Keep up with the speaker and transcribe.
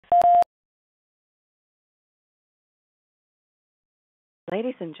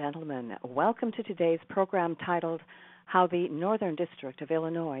Ladies and gentlemen, welcome to today's program titled How the Northern District of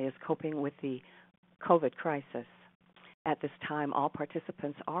Illinois is Coping with the COVID Crisis. At this time, all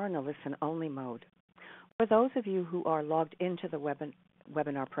participants are in a listen-only mode. For those of you who are logged into the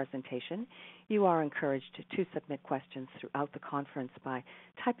webinar presentation, you are encouraged to submit questions throughout the conference by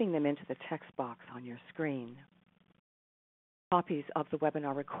typing them into the text box on your screen. Copies of the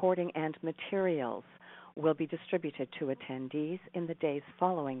webinar recording and materials will be distributed to attendees in the days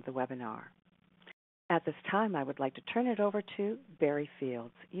following the webinar. At this time, I would like to turn it over to Barry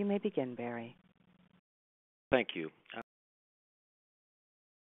Fields. You may begin, Barry. Thank you.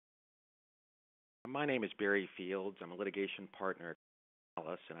 My name is Barry Fields. I'm a litigation partner at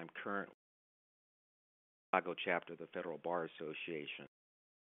Alice, and I'm currently in the Chicago chapter of the Federal Bar Association.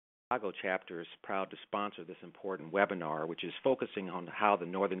 The Chicago chapter is proud to sponsor this important webinar, which is focusing on how the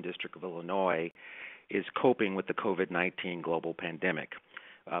Northern District of Illinois is coping with the COVID-19 global pandemic.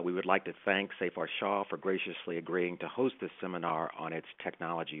 We would like to thank Seyfarth for graciously agreeing to host this seminar on its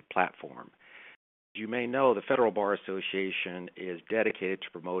technology platform. As you may know, the Federal Bar Association is dedicated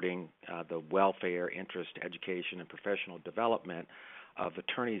to promoting the welfare, interest, education, and professional development of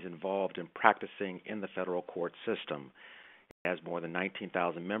attorneys involved in practicing in the federal court system. It has more than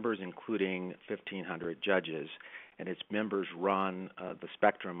 19,000 members, including 1,500 judges, and its members run the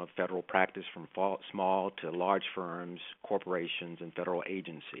spectrum of federal practice from small to large firms, corporations, and federal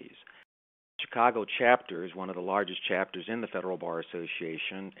agencies. The Chicago chapter is one of the largest chapters in the Federal Bar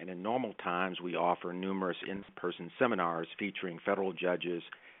Association, and in normal times we offer numerous in-person seminars featuring federal judges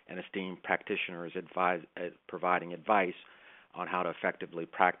and esteemed practitioners providing advice on how to effectively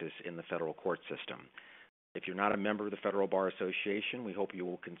practice in the federal court system. If you're not a member of the Federal Bar Association, we hope you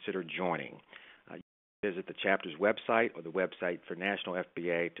will consider joining. Visit the chapter's website or the website for National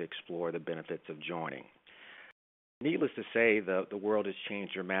FBA to explore the benefits of joining. Needless to say, the world has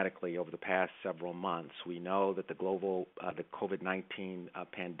changed dramatically over the past several months. We know that the COVID-19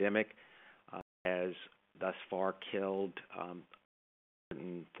 pandemic has thus far killed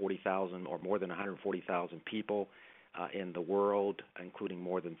 140,000 or more than 140,000 people in the world, including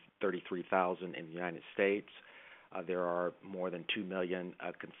more than 33,000 in the United States. There are more than 2 million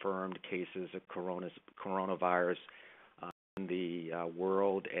confirmed cases of coronavirus in the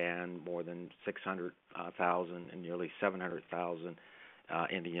world, and more than 600,000 and nearly 700,000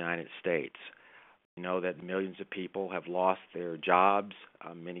 in the United States. We know that millions of people have lost their jobs.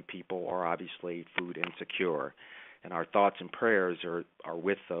 Many people are obviously food insecure. And our thoughts and prayers are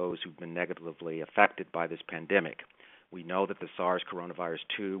with those who've been negatively affected by this pandemic. We know that the SARS coronavirus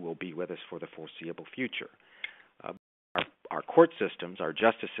 2 will be with us for the foreseeable future. Our court systems, our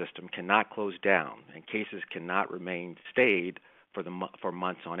justice system, cannot close down, and cases cannot remain stayed for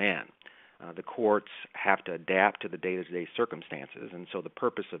months on end. The courts have to adapt to the day-to-day circumstances, and so the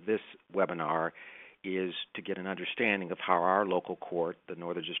purpose of this webinar is to get an understanding of how our local court, the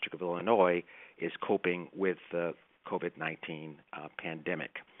Northern District of Illinois, is coping with the COVID-19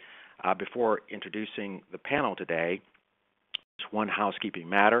 pandemic. Before introducing the panel today, just one housekeeping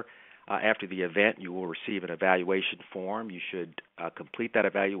matter. After the event, you will receive an evaluation form. You should complete that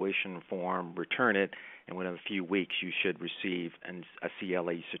evaluation form, return it, and within a few weeks you should receive a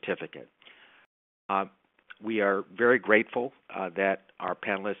CLE certificate. We are very grateful that our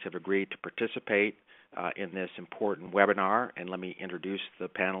panelists have agreed to participate in this important webinar, and let me introduce the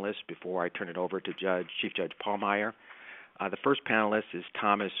panelists before I turn it over to Chief Judge Pallmeyer. The first panelist is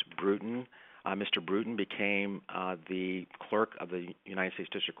Thomas Bruton. Mr. Bruton became the clerk of the United States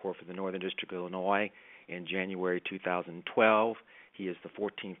District Court for the Northern District of Illinois in January 2012. He is the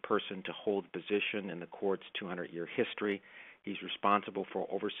 14th person to hold the position in the court's 200-year history. He's responsible for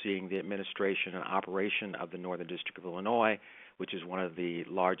overseeing the administration and operation of the Northern District of Illinois, which is one of the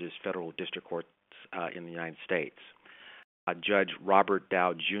largest federal district courts in the United States. Judge Robert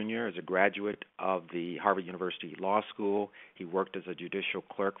Dow Jr. is a graduate of the Harvard University Law School. He worked as a judicial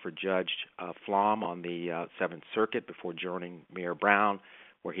clerk for Judge Flom on the Seventh Circuit before joining Mayor Brown,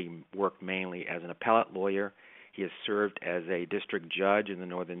 where he worked mainly as an appellate lawyer. He has served as a district judge in the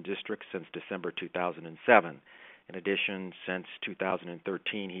Northern District since December 2007. In addition, since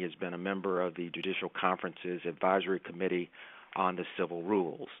 2013, he has been a member of the Judicial Conference's Advisory Committee on the Civil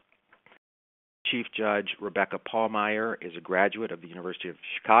Rules. Chief Judge Rebecca Pallmeyer is a graduate of the University of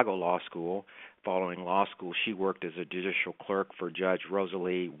Chicago Law School. Following law school, she worked as a judicial clerk for Judge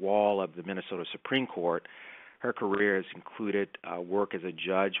Rosalie Wall of the Minnesota Supreme Court. Her career has included work as a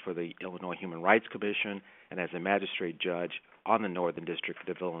judge for the Illinois Human Rights Commission and as a magistrate judge on the Northern District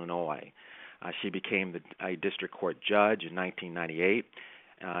of Illinois. She became a district court judge in 1998.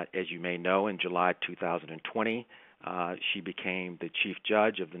 As you may know, in July 2020, She became the chief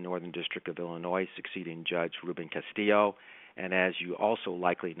judge of the Northern District of Illinois, succeeding Judge Ruben Castillo. And as you also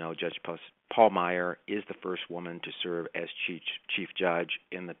likely know, Judge Pallmeyer is the first woman to serve as chief judge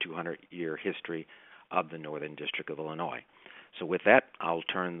in the 200-year history of the Northern District of Illinois. So with that, I'll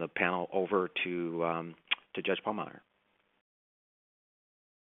turn the panel over to Judge Pallmeyer.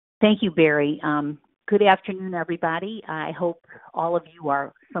 Thank you, Barry. Good afternoon, everybody. I hope all of you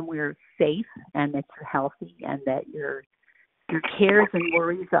are somewhere safe and that you're healthy and that your cares and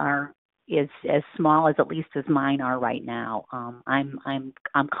worries are as small as at least as mine are right now. I'm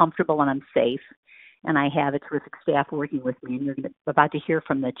comfortable and I'm safe, and I have a terrific staff working with me. And you're about to hear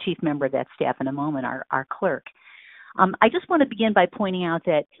from the chief member of that staff in a moment, our clerk. I just want to begin by pointing out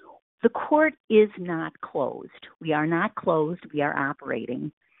that the court is not closed. We are not closed. We are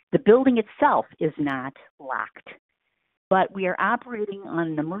operating. The building itself is not locked, but we are operating on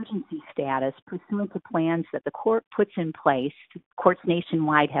an emergency status pursuant to plans that the court puts in place. Courts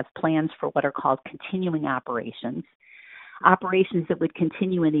nationwide have plans for what are called continuing operations that would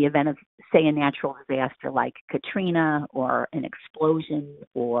continue in the event of, say, a natural disaster like Katrina or an explosion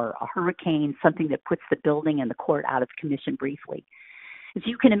or a hurricane, something that puts the building and the court out of commission briefly. As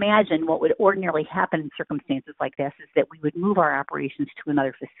you can imagine, what would ordinarily happen in circumstances like this is that we would move our operations to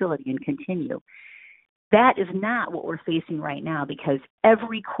another facility and continue. That is not what we're facing right now because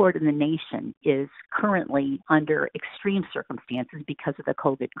every court in the nation is currently under extreme circumstances because of the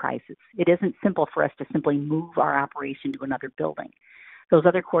COVID crisis. It isn't simple for us to simply move our operation to another building. Those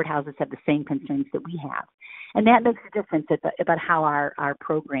other courthouses have the same concerns that we have. And that makes a difference about how our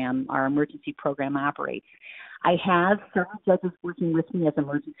program, our emergency program operates. I have several judges working with me as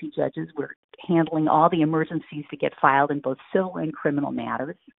emergency judges. We're handling all the emergencies that get filed in both civil and criminal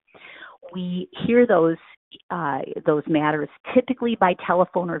matters. We hear those matters typically by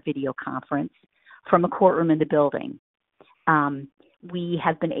telephone or video conference from a courtroom in the building. We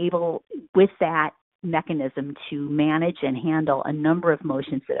have been able, with that mechanism, to manage and handle a number of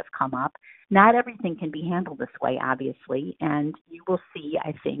motions that have come up. Not everything can be handled this way, obviously, and you will see,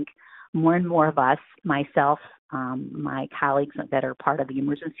 I think, more and more of us, myself, my colleagues that are part of the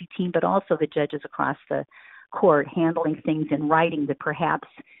emergency team, but also the judges across the court handling things in writing that perhaps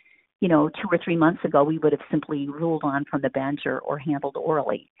 2 or 3 months ago, we would have simply ruled on from the bench or handled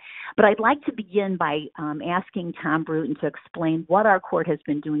orally. But I'd like to begin by asking Tom Bruton to explain what our court has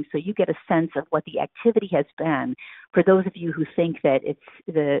been doing so you get a sense of what the activity has been for those of you who think that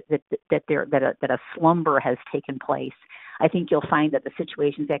that a slumber has taken place. I think you'll find that the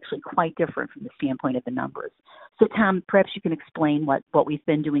situation is actually quite different from the standpoint of the numbers. So, Tom, perhaps you can explain what we've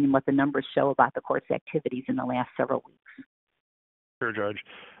been doing and what the numbers show about the court's activities in the last several weeks. Sure, Judge.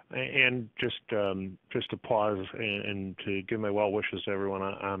 And just to pause and to give my well wishes to everyone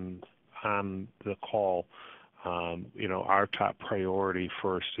on the call. Our top priority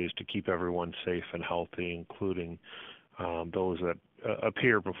first is to keep everyone safe and healthy, including those that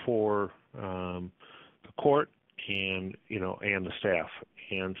appear before the court and the staff.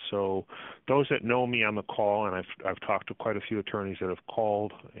 And so those that know me on the call, and I've talked to quite a few attorneys that have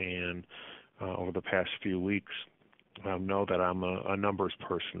called and over the past few weeks, know that I'm a numbers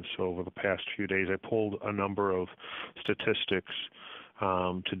person. So over the past few days, I pulled a number of statistics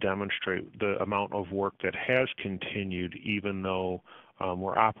to demonstrate the amount of work that has continued, even though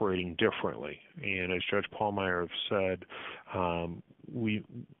we're operating differently. And as Judge Pallmeyer said,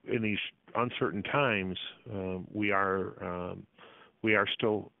 in these uncertain times, we are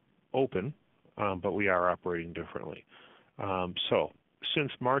still open, but we are operating differently. So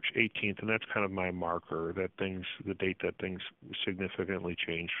since March 18th, and that's kind of my marker, the date that things significantly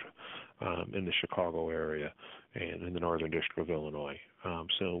changed in the Chicago area and in the Northern District of Illinois.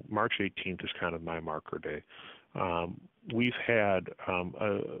 So March 18th is kind of my marker day. We've had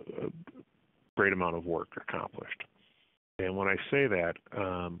a great amount of work accomplished. And when I say that,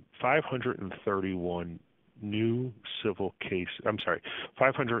 531 civil cases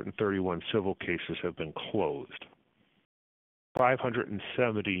have been closed.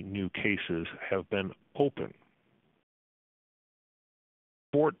 570 new cases have been open.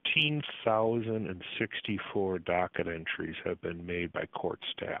 14,064 docket entries have been made by court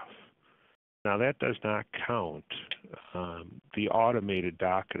staff. Now, that does not count the automated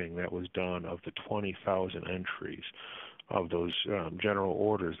docketing that was done of the 20,000 entries of those general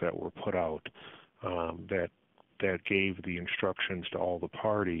orders that were put out that gave the instructions to all the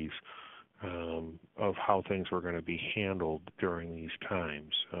parties of how things were going to be handled during these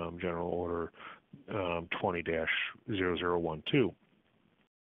times. General Order 20-0012.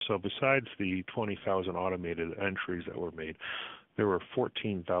 So besides the 20,000 automated entries that were made, there were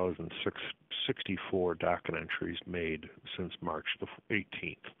 14,064 docket entries made since March the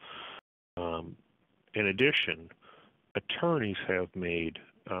 18th. In addition, attorneys have made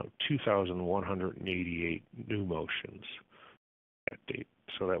 2,188 new motions at date.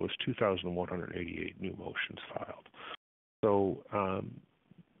 So that was 2,188 new motions filed. So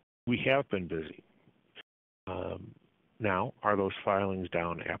we have been busy. Now, are those filings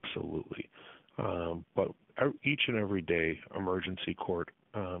down? Absolutely. But each and every day, emergency court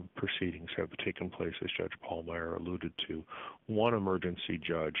proceedings have taken place, as Judge Pallmeyer alluded to. One emergency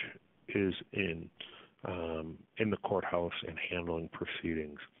judge is in the courthouse and handling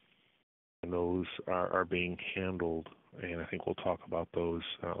proceedings. And those are being handled, and I think we'll talk about those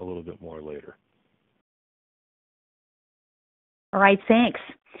a little bit more later. All right, thanks.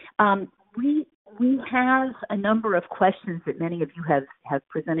 We have a number of questions that many of you have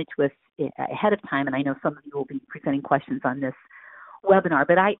presented to us ahead of time, and I know some of you will be presenting questions on this webinar.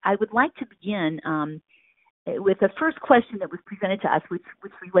 But I would like to begin with the first question that was presented to us, which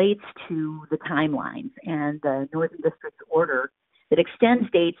relates to the timelines and the Northern District's order that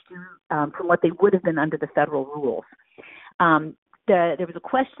extends dates from what they would have been under the federal rules. There was a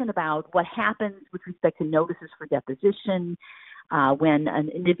question about what happens with respect to notices for deposition. When an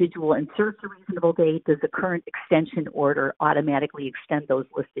individual inserts a reasonable date, does the current extension order automatically extend those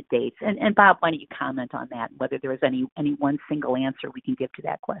listed dates? And Bob, why don't you comment on that, whether there is any one single answer we can give to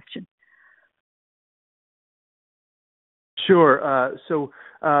that question? Sure. So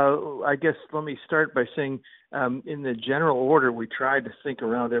I guess let me start by saying in the general order, we tried to think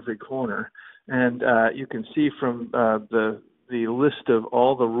around every corner. And you can see from the list of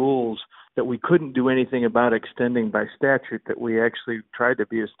all the rules that we couldn't do anything about extending by statute, that we actually tried to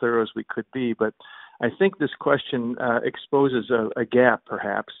be as thorough as we could be. But I think this question exposes a gap,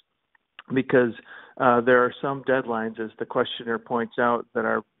 perhaps, because there are some deadlines, as the questioner points out, that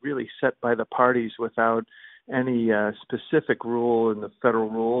are really set by the parties without any specific rule in the federal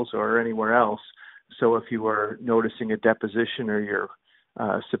rules or anywhere else. So if you are noticing a deposition or you're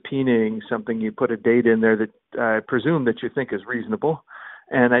subpoenaing something, you put a date in there that I presume that you think is reasonable.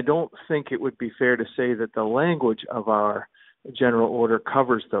 And I don't think it would be fair to say that the language of our general order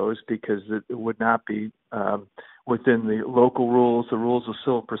covers those, because it would not be within the local rules, the rules of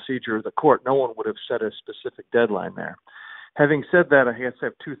civil procedure of the court. No one would have set a specific deadline there. Having said that, I guess I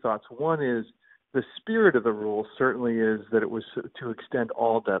have two thoughts. One is the spirit of the rule certainly is that it was to extend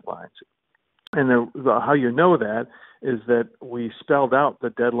all deadlines. And how you know that is that we spelled out the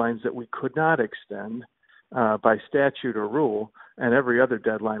deadlines that we could not extend by statute or rule, and every other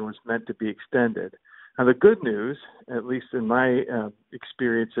deadline was meant to be extended. Now, the good news, at least in my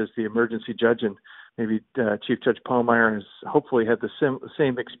experience as the emergency judge, and maybe Chief Judge Pallmeyer has hopefully had the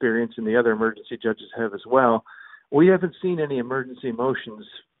same experience, and the other emergency judges have as well, we haven't seen any emergency motions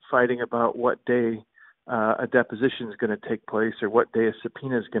fighting about what day a deposition is going to take place or what day a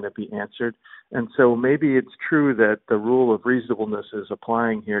subpoena is going to be answered. And so maybe it's true that the rule of reasonableness is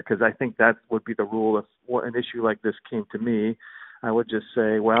applying here, because I think that would be the rule if an issue like this came to me. I would just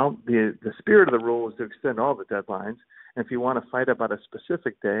say, well, the spirit of the rule is to extend all the deadlines. And if you want to fight about a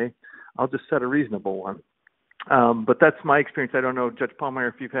specific day, I'll just set a reasonable one. But that's my experience. I don't know, Judge Pallmeyer,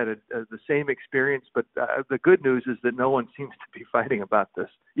 if you've had the same experience, but the good news is that no one seems to be fighting about this,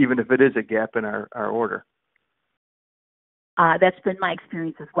 even if it is a gap in our order. That's been my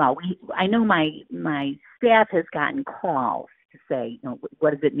experience as well. I know my staff has gotten calls to say,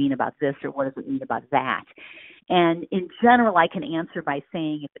 what does it mean about this or what does it mean about that? And in general, I can answer by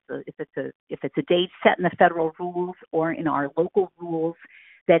saying if it's a date set in the federal rules or in our local rules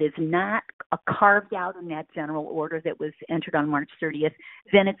that is not carved out in that general order that was entered on March 30th,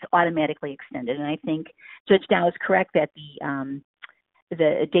 then it's automatically extended. And I think Judge Dow is correct that the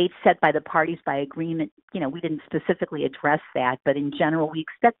dates set by the parties by agreement, we didn't specifically address that, but in general, we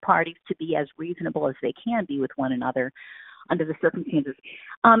expect parties to be as reasonable as they can be with one another under the circumstances.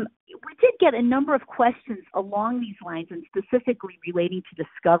 We did get a number of questions along these lines, and specifically relating to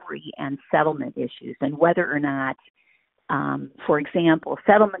discovery and settlement issues, and whether or not, for example,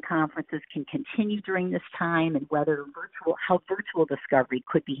 settlement conferences can continue during this time, and how virtual discovery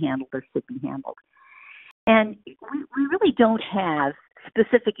could be handled or should be handled. And we really don't have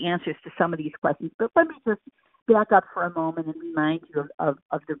specific answers to some of these questions, but let me just back up for a moment and remind you of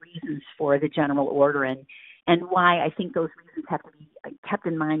the reasons for the general order and why I think those reasons have to be kept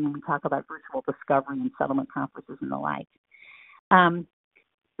in mind when we talk about virtual discovery and settlement conferences and the like.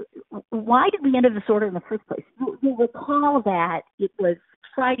 Why did we enter this order in the first place? You'll recall that it was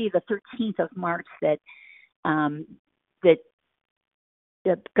Friday the 13th of March that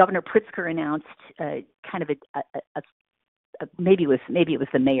Governor Pritzker announced kind of maybe it was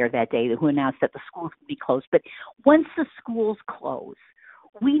the mayor that day who announced that the schools would be closed. But once the schools close,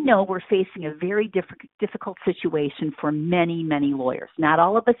 we know we're facing a very difficult situation for many, many lawyers. Not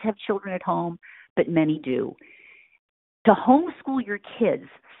all of us have children at home, but many do. To homeschool your kids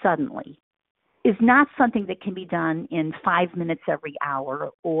suddenly is not something that can be done in 5 minutes every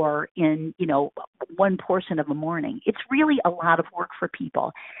hour or in, one portion of a morning. It's really a lot of work for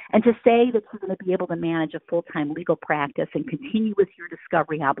people. And to say that you're going to be able to manage a full-time legal practice and continue with your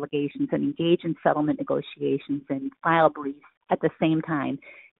discovery obligations and engage in settlement negotiations and file briefs at the same time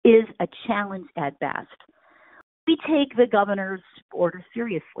is a challenge at best. We take the governor's order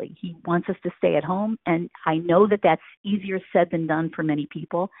seriously. He wants us to stay at home, and I know that that's easier said than done for many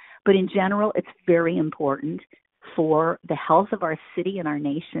people, but in general, it's very important for the health of our city and our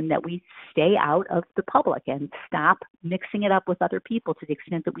nation that we stay out of the public and stop mixing it up with other people to the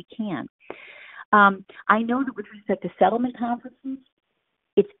extent that we can. I know that with respect to settlement conferences,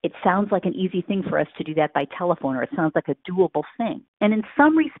 it sounds like an easy thing for us to do that by telephone, or it sounds like a doable thing. And in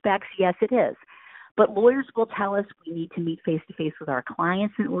some respects, yes, it is. But lawyers will tell us we need to meet face-to-face with our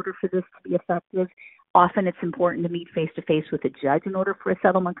clients in order for this to be effective. Often it's important to meet face-to-face with a judge in order for a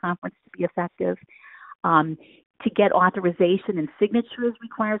settlement conference to be effective. To get authorization and signatures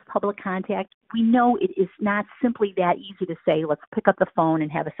requires public contact. We know it is not simply that easy to say, let's pick up the phone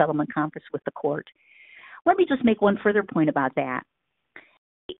and have a settlement conference with the court. Let me just make one further point about that.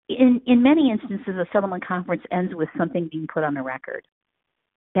 In many instances, a settlement conference ends with something being put on the record.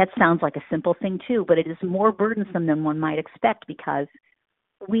 That sounds like a simple thing too, but it is more burdensome than one might expect because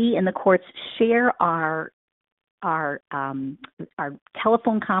we in the courts share our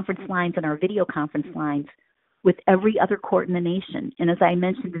telephone conference lines and our video conference lines with every other court in the nation. And as I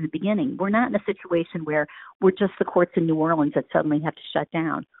mentioned in the beginning, we're not in a situation where we're just the courts in New Orleans that suddenly have to shut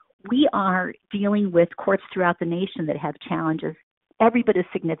down. We are dealing with courts throughout the nation that have challenges every bit as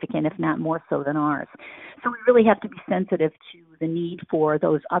significant, if not more so, than ours. So we really have to be sensitive to the need for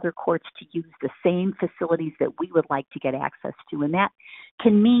those other courts to use the same facilities that we would like to get access to. And that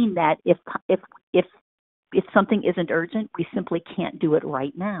can mean that if something isn't urgent, we simply can't do it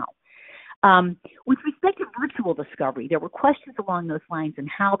right now. With respect to virtual discovery, there were questions along those lines and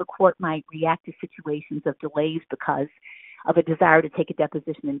how the court might react to situations of delays because of a desire to take a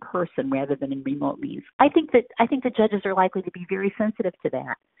deposition in person rather than in remote means. I think the judges are likely to be very sensitive to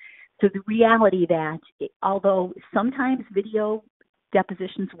that. So the reality that although sometimes video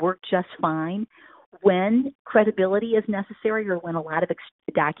depositions work just fine, when credibility is necessary or when a lot of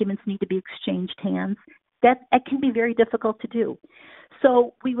documents need to be exchanged hands, that can be very difficult to do.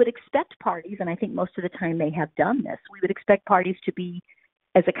 So we would expect parties, and I think most of the time they have done this, we would expect parties to be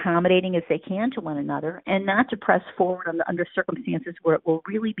as accommodating as they can to one another and not to press forward under circumstances where it will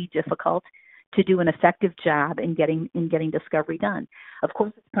really be difficult to do an effective job in getting discovery done. Of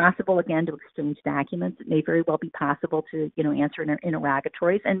course, it's possible, again, to exchange documents. It may very well be possible to, answer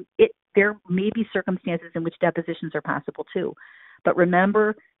interrogatories, and there may be circumstances in which depositions are possible too. But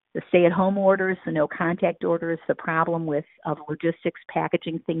remember, the stay-at-home orders, the no-contact orders, the problem of logistics,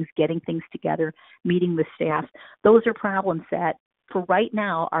 packaging things, getting things together, meeting with staff, those are problems that, for right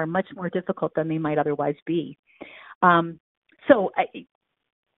now, are much more difficult than they might otherwise be.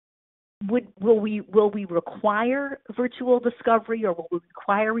 Will we require virtual discovery or will we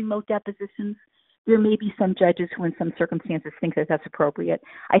require remote depositions? There may be some judges who in some circumstances think that that's appropriate.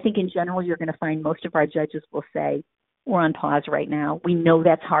 I think in general you're going to find most of our judges will say, we're on pause right now. We know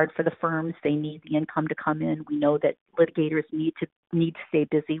that's hard for the firms. They need the income to come in. We know that litigators need to stay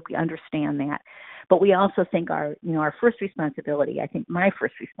busy. We understand that. But we also think our first responsibility, I think my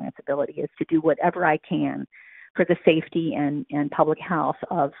first responsibility is to do whatever I can for the safety and public health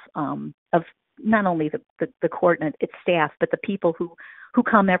of not only the court and its staff, but the people who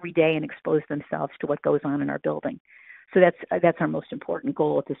come every day and expose themselves to what goes on in our building. So that's our most important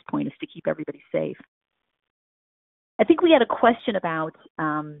goal at this point, is to keep everybody safe. I think we had a question about,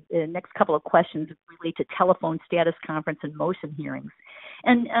 the next couple of questions relate to telephone status conference and motion hearings.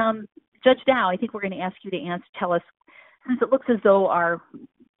 And Judge Dow, I think we're going to ask you to tell us, since it looks as though our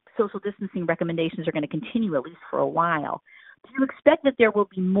social distancing recommendations are going to continue at least for a while, do you expect that there will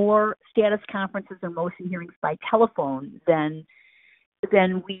be more status conferences and motion hearings by telephone than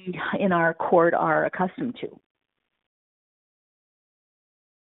we in our court are accustomed to?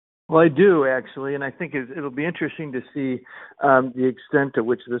 Well, I do, actually, and I think it'll be interesting to see the extent to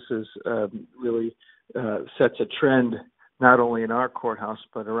which this is really sets a trend, not only in our courthouse,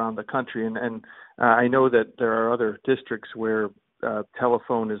 but around the country. And I know that there are other districts where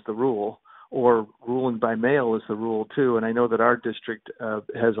telephone is the rule, or ruling by mail is the rule, too. And I know that our district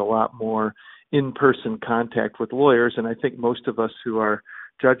has a lot more in-person contact with lawyers, and I think most of us who are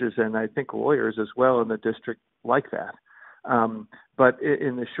judges and I think lawyers as well in the district like that. But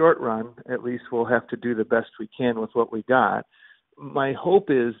in the short run, at least we'll have to do the best we can with what we got. My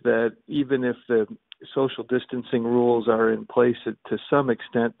hope is that even if the social distancing rules are in place to some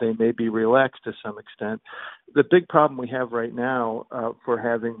extent, they may be relaxed to some extent. The big problem we have right now for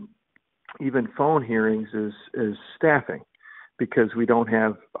having even phone hearings is staffing, because we don't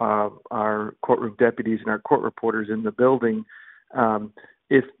have our courtroom deputies and our court reporters in the building.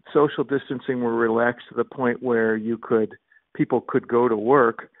 If social distancing were relaxed to the point where people could go to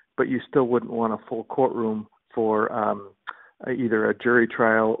work, but you still wouldn't want a full courtroom for either a jury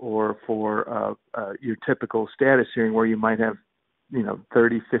trial or for your typical status hearing where you might have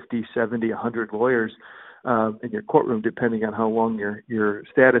 30, 50, 70, 100 lawyers in your courtroom, depending on how long your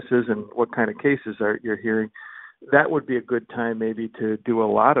status is and what kind of cases you're hearing. That would be a good time maybe to do a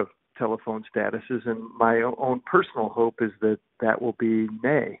lot of telephone statuses. And my own personal hope is that will be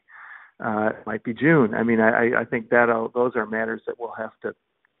May. It might be June. I mean, I think those are matters that we'll have to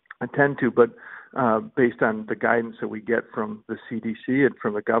attend to, but based on the guidance that we get from the CDC and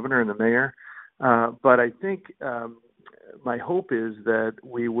from the governor and the mayor. But I think my hope is that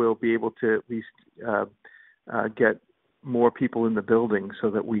we will be able to at least get more people in the building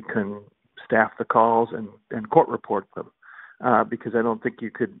so that we can staff the calls and court report them. Because I don't think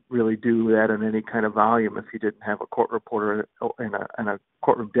you could really do that in any kind of volume if you didn't have a court reporter and a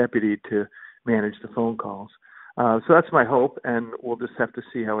courtroom deputy to manage the phone calls. So that's my hope, and we'll just have to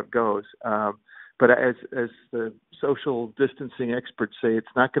see how it goes. But as the social distancing experts say, it's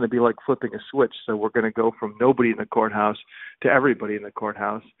not going to be like flipping a switch. So we're going to go from nobody in the courthouse to everybody in the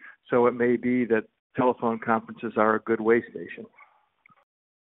courthouse. So it may be that telephone conferences are a good way station.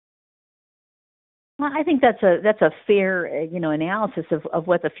 Well, I think that's a fair analysis of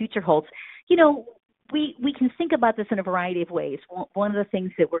what the future holds. We can think about this in a variety of ways. One of the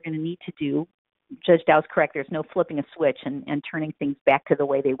things that we're going to need to do, Judge Dow's correct, there's no flipping a switch and turning things back to the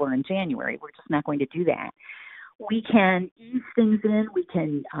way they were in January. We're just not going to do that. We can ease things in. We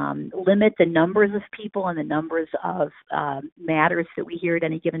can limit the numbers of people and the numbers of matters that we hear at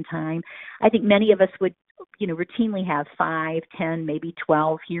any given time. I think many of us would, routinely have 5, 10, maybe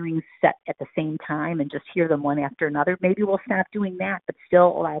 12 hearings set at the same time and just hear them one after another. Maybe we'll stop doing that, but still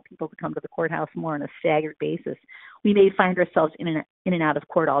allow people to come to the courthouse more on a staggered basis. We may find ourselves in and out of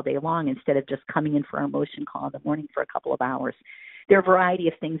court all day long instead of just coming in for our motion call in the morning for a couple of hours. There are a variety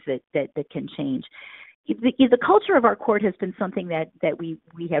of things that can change. The culture of our court has been something that we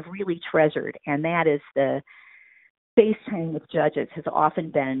have really treasured, and that is the face time with judges has often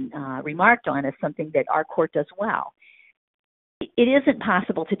been remarked on as something that our court does well. It isn't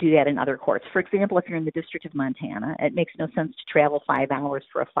possible to do that in other courts. For example, if you're in the District of Montana, it makes no sense to travel 5 hours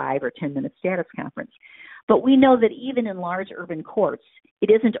for a 5 or 10 minute status conference. But we know that even in large urban courts,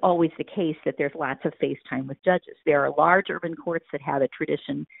 it isn't always the case that there's lots of face time with judges. There are large urban courts that have a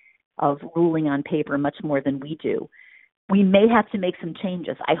tradition of ruling on paper much more than we do. We may have to make some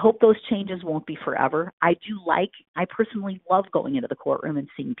changes. I hope those changes won't be forever. I personally love going into the courtroom and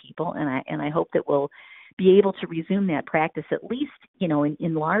seeing people, and I hope that we'll be able to resume that practice at least,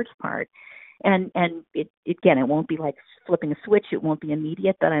 in large part. And it won't be like flipping a switch. It won't be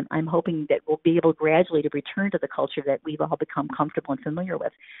immediate, but I'm hoping that we'll be able gradually to return to the culture that we've all become comfortable and familiar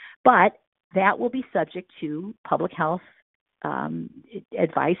with. But that will be subject to public health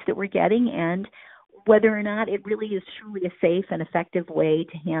advice that we're getting, and whether or not it really is truly a safe and effective way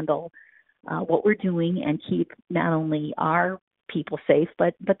to handle what we're doing and keep not only our people safe,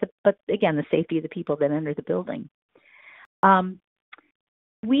 but again, the safety of the people that enter the building.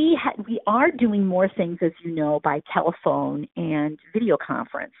 We are doing more things, as you know, by telephone and video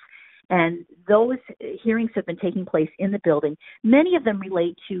conference. And those hearings have been taking place in the building. Many of them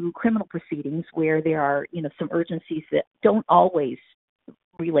relate to criminal proceedings where there are, some urgencies that don't always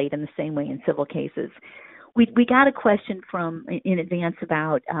relate in the same way in civil cases. We got a question in advance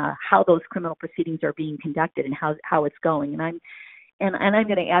about how those criminal proceedings are being conducted and how it's going. And I'm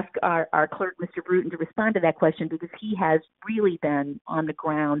going to ask our clerk, Mr. Bruton, to respond to that question because he has really been on the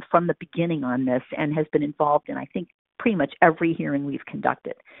ground from the beginning on this and has been involved in, I think, pretty much every hearing we've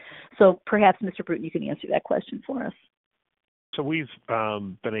conducted. So perhaps, Mr. Bruton, you can answer that question for us. So we've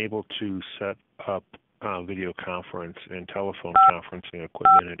been able to set up video conference and telephone conferencing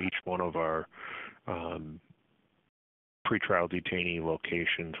equipment at each one of our pretrial detainee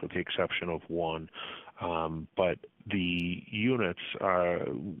locations, with the exception of one. But the units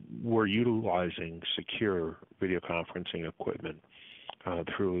we're utilizing secure video conferencing equipment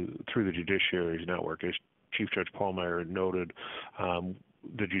through the Judiciary's network. As Chief Judge Pallmeyer noted,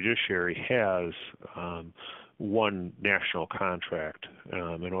 the judiciary has one national contract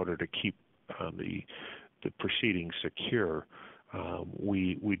in order to keep the proceedings secure.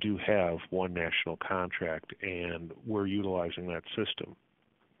 We do have one national contract, and we're utilizing that system.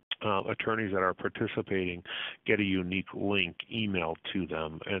 Attorneys that are participating get a unique link emailed to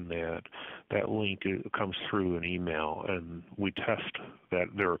them, and that link comes through an email, and we test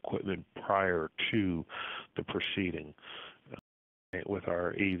their equipment prior to the proceeding with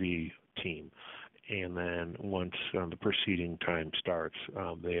our AV team. And then once the proceeding time starts,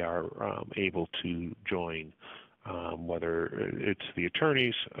 they are able to join, whether it's the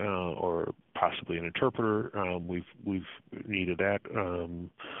attorneys or possibly an interpreter. We've needed that.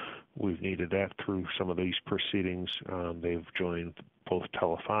 We've needed that through some of these proceedings. They've joined both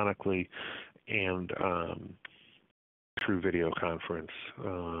telephonically and through video conference.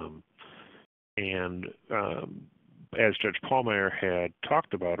 As Judge Pallmeyer had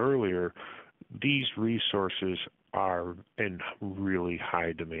talked about earlier, these resources are in really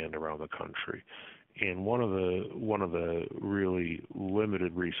high demand around the country. And one of the really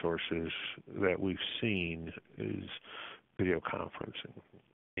limited resources that we've seen is video conferencing.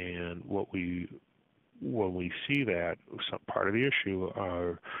 And when we see that, some part of the issue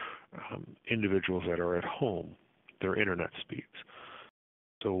are individuals that are at home, their internet speeds.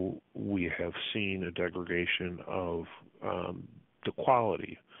 So we have seen a degradation of the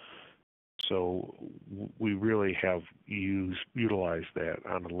quality. So we really have utilized that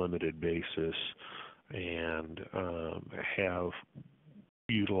on a limited basis, and have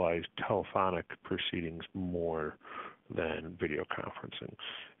utilized telephonic proceedings more than video conferencing.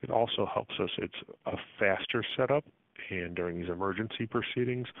 It also helps us. It's a faster setup, and during these emergency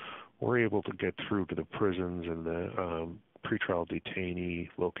proceedings, we're able to get through to the prisons and the pretrial detainee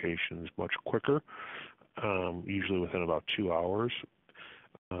locations much quicker, usually within about 2 hours,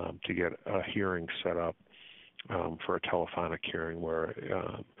 to get a hearing set up for a telephonic hearing, where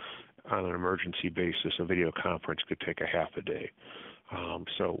on an emergency basis, a video conference could take a half a day.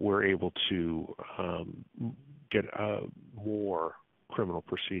 So we're able to get more criminal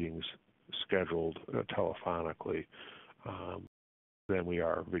proceedings scheduled telephonically than we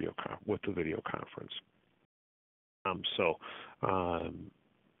are with the video conference.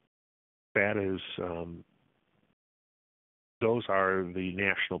 That is, those are the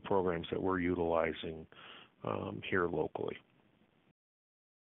national programs that we're utilizing here locally.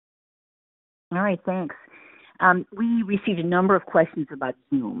 All right, thanks. We received a number of questions about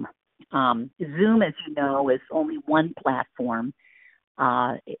Zoom. Zoom, as you know, is only one platform.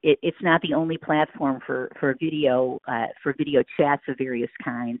 It's not the only platform for video chats of various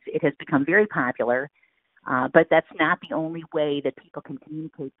kinds. It has become very popular, but that's not the only way that people can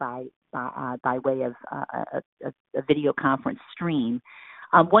communicate by way of a video conference stream.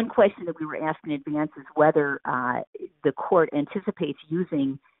 One question that we were asked in advance is whether the court anticipates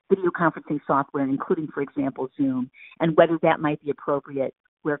using video conferencing software, including, for example, Zoom, and whether that might be appropriate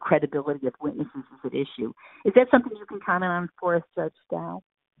where credibility of witnesses is at issue. Is that something you can comment on for us, Judge Dow?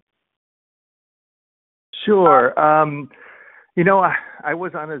 Sure. I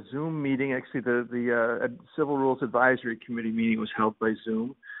was on a Zoom meeting. Actually, the Civil Rules Advisory Committee meeting was held by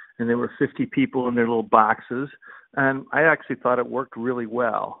Zoom, and there were 50 people in their little boxes, and I actually thought it worked really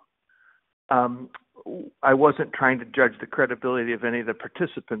well. I wasn't trying to judge the credibility of any of the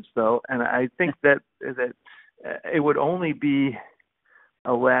participants, though, and I think that it would only be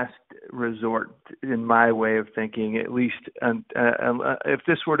a last resort, in my way of thinking, at least if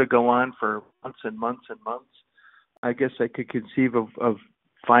this were to go on for months and months and months. I guess I could conceive of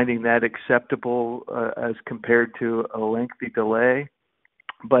finding that acceptable as compared to a lengthy delay.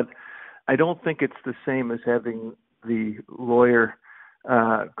 But I don't think it's the same as having the lawyer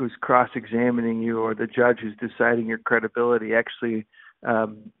who's cross-examining you or the judge who's deciding your credibility actually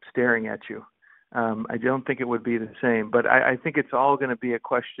staring at you. I don't think it would be the same. But I think it's all going to be a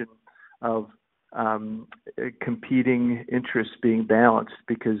question of competing interests being balanced,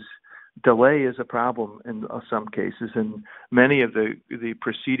 because delay is a problem in some cases, and many of the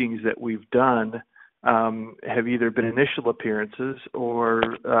proceedings that we've done have either been initial appearances or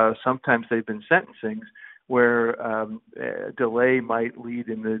sometimes they've been sentencings where delay might lead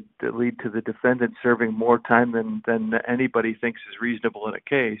to the defendant serving more time than anybody thinks is reasonable in a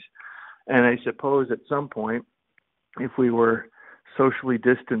case. And I suppose at some point, if we were socially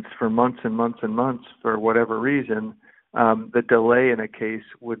distanced for months and months and months for whatever reason, the delay in a case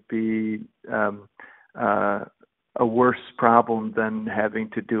would be a worse problem than having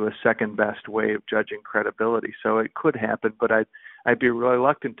to do a second best way of judging credibility. So it could happen, but I'd be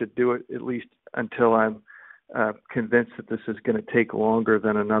reluctant to do it, at least until I'm convinced that this is going to take longer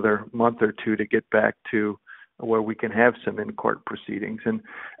than another month or two to get back to where we can have some in-court proceedings. And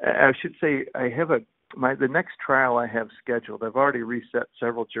I should say I have the next trial I have scheduled. I've already reset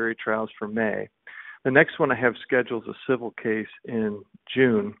several jury trials for May. The next one I have scheduled is a civil case in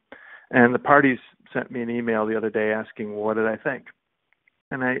June, and the parties sent me an email the other day asking what did I think,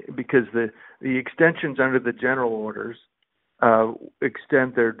 and because the extensions under the general orders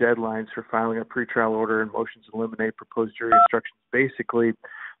extend their deadlines for filing a pretrial order and motions to eliminate proposed jury instructions basically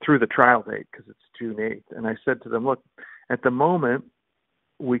through the trial date because it's June 8th. And I said to them, look, at the moment,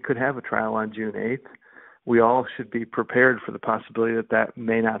 we could have a trial on June 8th. We all should be prepared for the possibility that that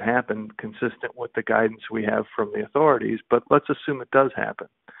may not happen consistent with the guidance we have from the authorities, but let's assume it does happen.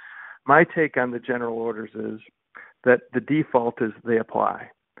 My take on the general orders is that the default is they apply.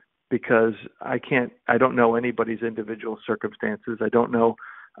 Because I don't know anybody's individual circumstances. I don't know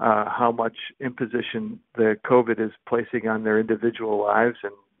how much imposition the COVID is placing on their individual lives,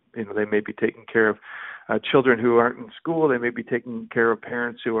 and they may be taking care of children who aren't in school. They may be taking care of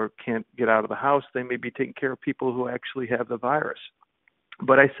parents who can't get out of the house. They may be taking care of people who actually have the virus.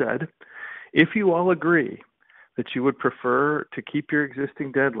 But I said, if you all agree that you would prefer to keep your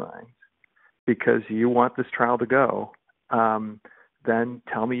existing deadlines because you want this trial to go, then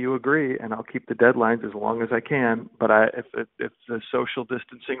tell me you agree, and I'll keep the deadlines as long as I can. But if the social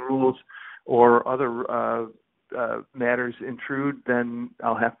distancing rules or other matters intrude, then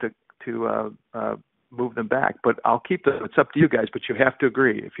I'll have to move them back. But I'll keep them. It's up to you guys, but you have to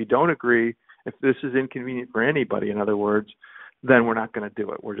agree. If you don't agree, if this is inconvenient for anybody, in other words, then we're not going to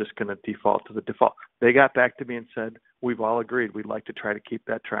do it. We're just going to default to the default. They got back to me and said, we've all agreed. We'd like to try to keep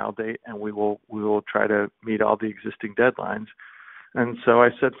that trial date, and we will try to meet all the existing deadlines. And so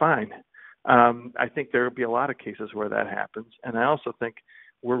I said, fine. I think there will be a lot of cases where that happens. And I also think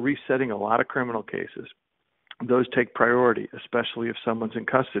we're resetting a lot of criminal cases. Those take priority, especially if someone's in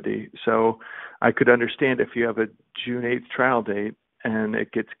custody. So I could understand if you have a June 8th trial date and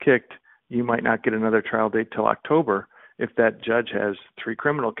it gets kicked, you might not get another trial date till October if that judge has 3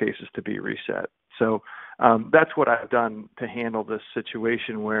 criminal cases to be reset. So that's what I've done to handle this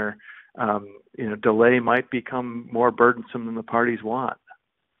situation where delay might become more burdensome than the parties want.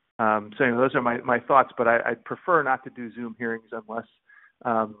 So those are my thoughts, but I'd prefer not to do Zoom hearings unless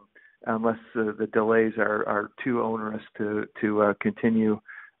the delays are too onerous to continue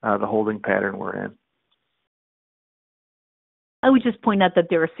the holding pattern we're in. I would just point out that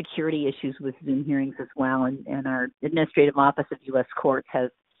there are security issues with Zoom hearings as well, and our Administrative Office of U.S. Courts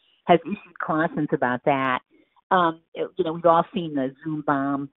has issued cautions about that. We've all seen the Zoom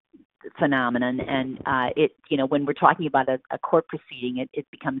bomb phenomenon, and when we're talking about a court proceeding, it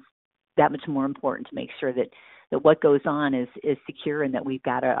becomes that much more important to make sure that what goes on is secure and that we've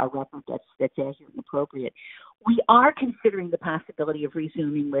got a record that's accurate and appropriate. We are considering the possibility of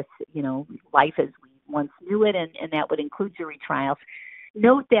resuming with life as we once knew it, and that would include jury trials.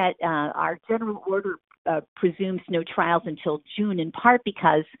 Note that our general order presumes no trials until June, in part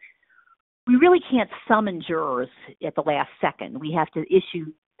because we really can't summon jurors at the last second. We have to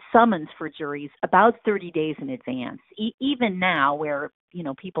issue summons for juries about 30 days in advance. Even now, where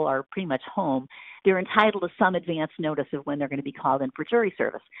people are pretty much home, they're entitled to some advance notice of when they're going to be called in for jury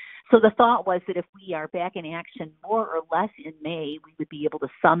service. So the thought was that if we are back in action more or less in May, we would be able to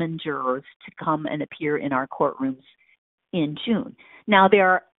summon jurors to come and appear in our courtrooms in June. Now, there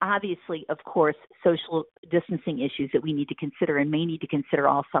are obviously, of course, social distancing issues that we need to consider and may need to consider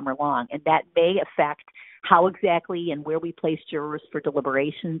all summer long, and that may affect how exactly and where we place jurors for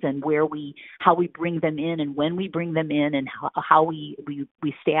deliberations and how we bring them in and when we bring them in and how we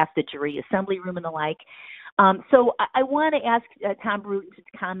staff the jury assembly room and the like. So I want to ask Tom Bruton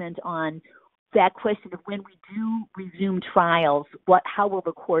to comment on that question of when we do resume trials, how will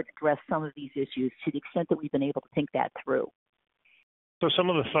the court address some of these issues to the extent that we've been able to think that through? So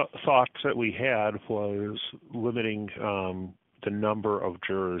some of the thoughts that we had was limiting the number of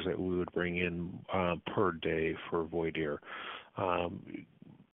jurors that we would bring in per day for voir dire.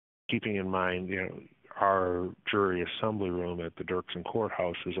 Keeping in mind, our jury assembly room at the Dirksen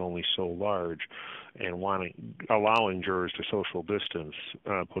Courthouse is only so large, and allowing jurors to social distance,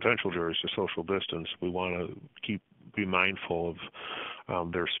 potential jurors to social distance, we want to be mindful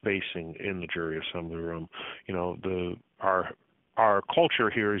of their spacing in the jury assembly room. Our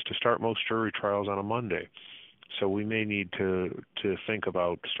culture here is to start most jury trials on a Monday. So we may need to think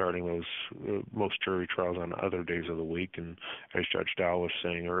about starting those most jury trials on other days of the week, and as Judge Dow was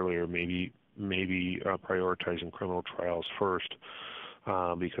saying earlier, maybe prioritizing criminal trials first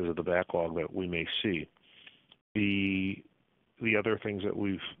because of the backlog that we may see. The other things that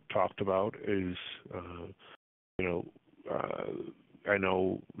we've talked about is you know, I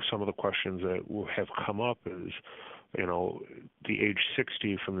know some of the questions that will have come up is, you know, the age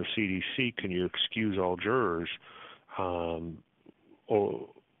 60 from the CDC, can you excuse all jurors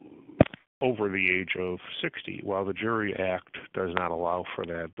over the age of 60? While the Jury Act does not allow for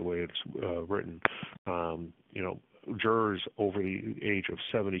that the way it's written, you know, jurors over the age of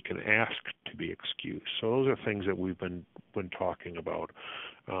 70 can ask to be excused. So those are things that we've been talking about.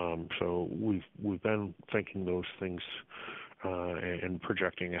 So we've been thinking those things and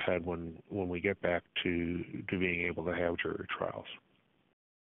projecting ahead when we get back to being able to have jury trials.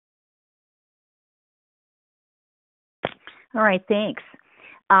 All right, thanks.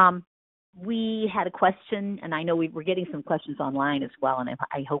 We had a question, and I know we're getting some questions online as well, and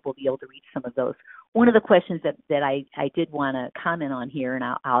I hope we'll be able to reach some of those. One of the questions that I did want to comment on here, and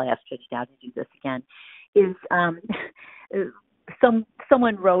I'll ask Judge Dowd to do this again, is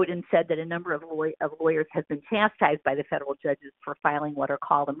someone wrote and said that a number of lawyers have been chastised by the federal judges for filing what are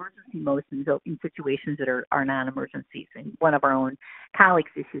called emergency motions in situations that are non-emergencies. And one of our own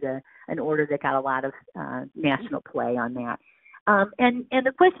colleagues issued an order that got a lot of national play on that. And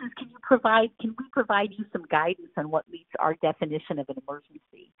the question is, can we provide you some guidance on what meets our definition of an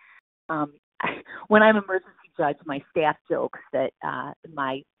emergency? When I'm an emergency judge, my staff jokes that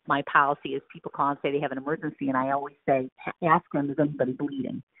my policy is people call and say they have an emergency, and I always say, ask them, is anybody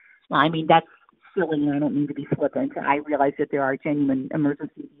bleeding? I mean, that's silly, and I don't mean to be flippant. I realize that there are genuine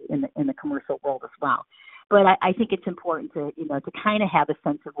emergencies in the commercial world as well. But I think it's important to kind of have a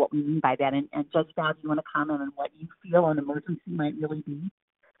sense of what we mean by that. And Judge Dowd, do you want to comment on what you feel an emergency might really be?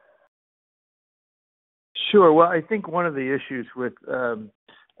 Sure. Well, I think one of the issues with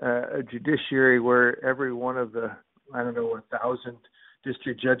a judiciary where every one of the, 1,000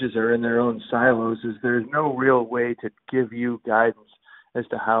 district judges are in their own silos is there's no real way to give you guidance as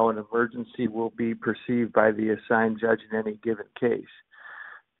to how an emergency will be perceived by the assigned judge in any given case.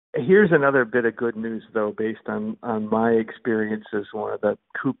 Here's another bit of good news, though, based on my experience as one of the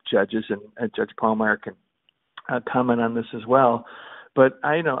COOP judges, and Judge Pallmeyer can comment on this as well. But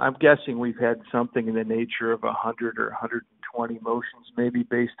I'm guessing we've had something in the nature of 100 or 120 motions, maybe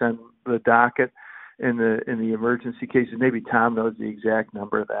based on the docket in the emergency cases. Maybe Tom knows the exact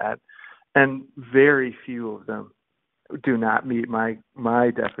number of that, and very few of them do not meet my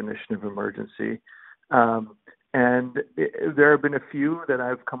definition of emergency. And there have been a few that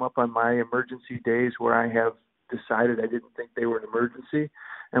I've come up on my emergency days where I have decided I didn't think they were an emergency.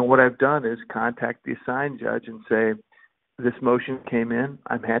 And what I've done is contact the assigned judge and say, this motion came in.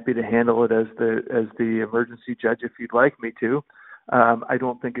 I'm happy to handle it as the emergency judge if you'd like me to. I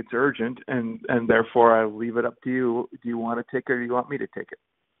don't think it's urgent, and therefore I leave it up to you. Do you want to take it or do you want me to take it?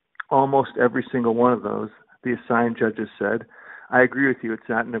 Almost every single one of those, the assigned judges said, I agree with you, it's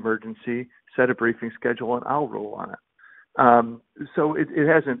not an emergency. Set a briefing schedule and I'll rule on it. So it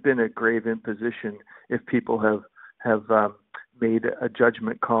hasn't been a grave imposition if people have made a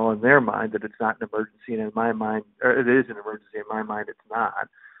judgment call in their mind that it's not an emergency, and in my mind, or it is an emergency, in my mind it's not.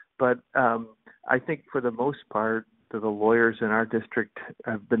 But I think for the most part, the lawyers in our district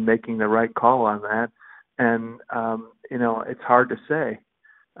have been making the right call on that. And, it's hard to say.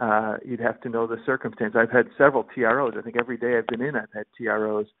 You'd have to know the circumstance. I've had several TROs. I think every day I've been in, I've had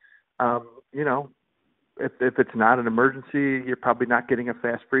TROs. If it's not an emergency, you're probably not getting a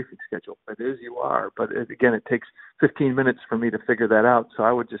fast briefing schedule. If it is, you are. But again, it takes 15 minutes for me to figure that out. So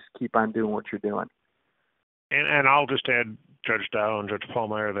I would just keep on doing what you're doing. And I'll just add, Judge Dow and Judge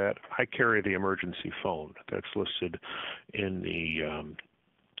Pallmeyer, that I carry the emergency phone that's listed in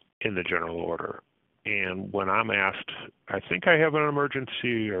the general order. And when I'm asked, I think I have an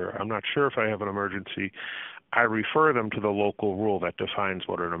emergency, or I'm not sure if I have an emergency, I refer them to the local rule that defines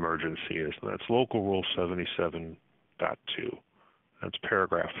what an emergency is, and that's Local Rule 77.2. That's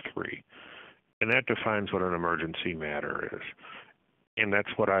paragraph 3. And that defines what an emergency matter is. And that's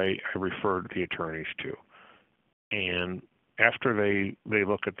what I refer the attorneys to. And after they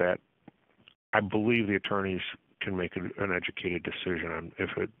look at that, I believe the attorneys can make an educated decision on if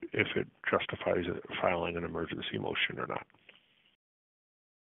it justifies filing an emergency motion or not.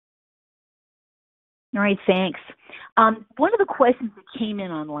 All right, thanks. One of the questions that came in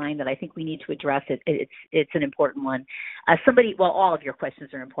online that I think we need to address, it's an important one. All of your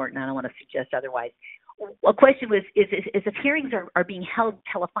questions are important. I don't want to suggest otherwise. A question was, is if hearings are being held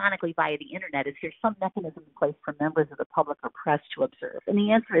telephonically via the internet, is there some mechanism in place for members of the public or press to observe? And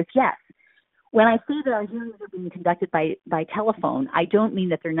the answer is yes. When I say that our hearings are being conducted by telephone, I don't mean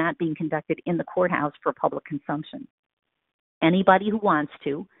that they're not being conducted in the courthouse for public consumption. Anybody who wants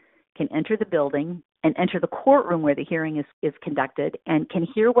to can enter the building and enter the courtroom where the hearing is conducted and can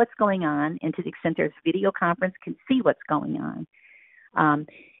hear what's going on, and to the extent there's video conference, can see what's going on.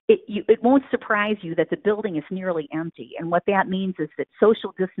 It won't surprise you that the building is nearly empty. And what that means is that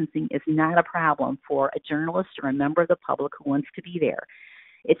social distancing is not a problem for a journalist or a member of the public who wants to be there.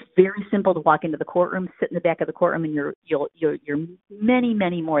 It's very simple to walk into the courtroom, sit in the back of the courtroom, and you're many,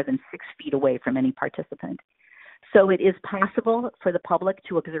 many more than 6 feet away from any participant. So it is possible for the public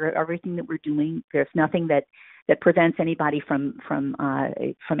to observe everything that we're doing. There's nothing that prevents anybody from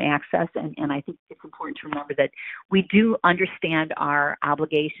access. And I think it's important to remember that we do understand our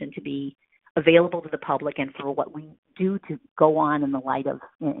obligation to be available to the public and for what we do to go on in the light of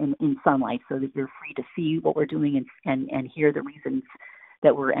in sunlight, so that you're free to see what we're doing and hear the reasons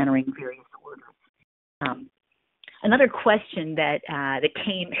that we're entering various orders. Another question that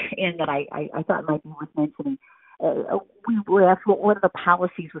came in that I thought might be worth mentioning. We were asked, what are the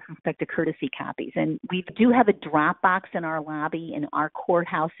policies with respect to courtesy copies? And we do have a drop box in our lobby in our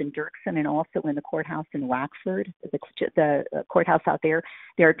courthouse in Dirksen, and also in the courthouse in Rockford, the courthouse out there.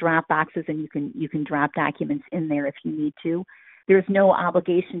 There are drop boxes, and you can drop documents in there if you need to. There's no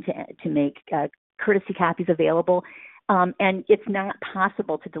obligation to make courtesy copies available. And it's not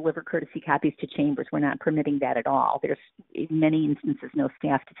possible to deliver courtesy copies to chambers. We're not permitting that at all. There's, in many instances, no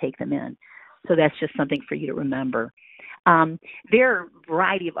staff to take them in. So that's just something for you to remember. There are a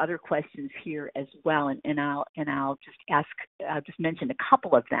variety of other questions here as well, and I'll just mention a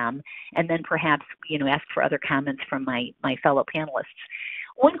couple of them, and then perhaps ask for other comments from my fellow panelists.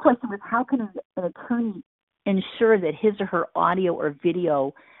 One question was, how can an attorney ensure that his or her audio or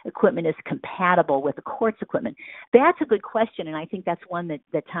video equipment is compatible with the court's equipment? That's a good question, and I think that's one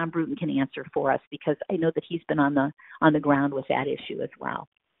that Tom Bruton can answer for us, because I know that he's been on the ground with that issue as well.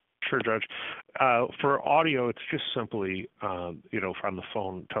 Sure, Judge. For audio, it's just simply, from the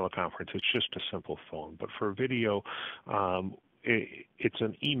phone teleconference, it's just a simple phone. But for video, it's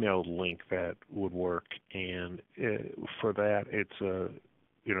an emailed link that would work, and for that, it's a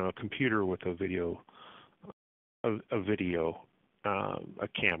computer with a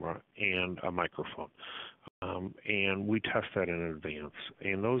camera and a microphone. And we test that in advance.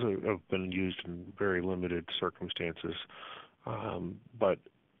 And those have been used in very limited circumstances. But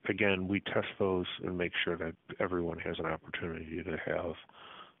again, we test those and make sure that everyone has an opportunity to have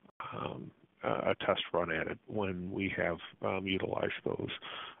a test run at it when we have utilized those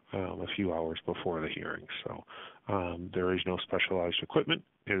a few hours before the hearing. So there is no specialized equipment.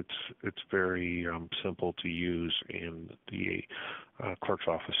 It's very simple to use, and the clerk's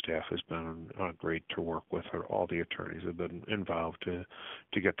office staff has been great to work with. All the attorneys have been involved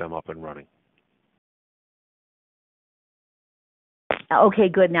to get them up and running. Okay,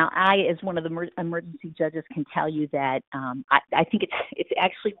 good. Now, I, as one of the emergency judges, can tell you that I think it's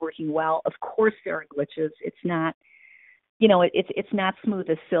actually working well. Of course, there are glitches. It's not, it's not smooth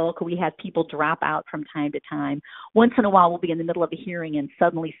as silk. We have people drop out from time to time. Once in a while, we'll be in the middle of a hearing, and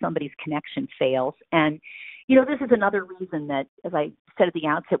suddenly somebody's connection fails. And this is another reason that, as I said at the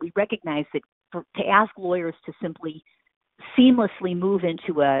outset, we recognize that to ask lawyers to simply seamlessly move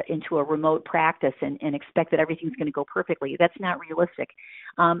into a remote practice and expect that everything's going to go perfectly, that's not realistic.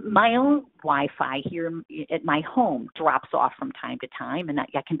 My own Wi-Fi here at my home drops off from time to time, and I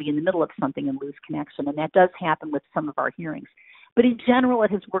can be in the middle of something and lose connection, and that does happen with some of our hearings. But in general,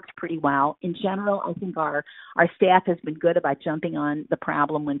 it has worked pretty well. In general, I think our staff has been good about jumping on the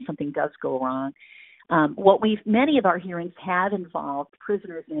problem when something does go wrong. Many of our hearings have involved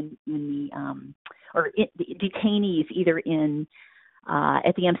prisoners detainees either at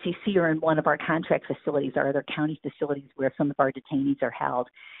the MCC or in one of our contract facilities, our other county facilities where some of our detainees are held.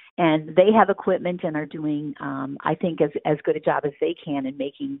 And they have equipment and are doing, I think, as good a job as they can in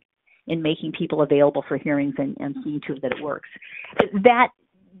making people available for hearings and seeing to it that it works. That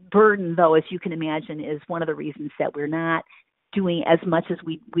burden, though, as you can imagine, is one of the reasons that we're not doing as much as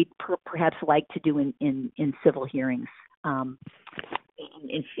we'd perhaps like to do in civil hearings,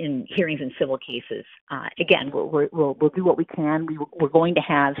 in hearings in civil cases. Again, we'll do what we can. We're going to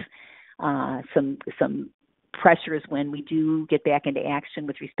have some pressures when we do get back into action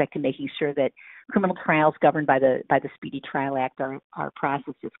with respect to making sure that criminal trials governed by the Speedy Trial Act are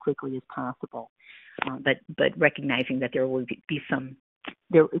processed as quickly as possible. But recognizing that there will be some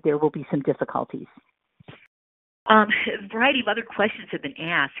difficulties. A variety of other questions have been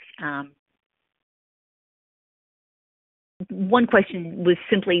asked. One question was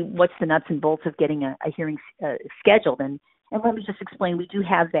simply, what's the nuts and bolts of getting a hearing scheduled? And let me just explain. We do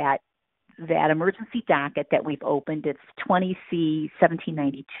have that emergency docket that we've opened. It's 20C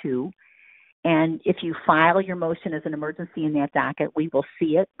 1792. And if you file your motion as an emergency in that docket, we will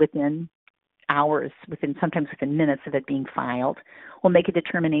see it within hours, sometimes within minutes of it being filed. We'll make a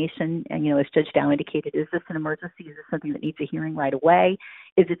determination, and as Judge Dow indicated, is this an emergency? Is this something that needs a hearing right away?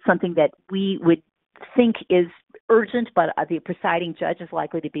 Is it something that we would think is urgent, but the presiding judge is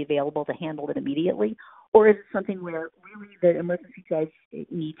likely to be available to handle it immediately? Or is it something where really the emergency judge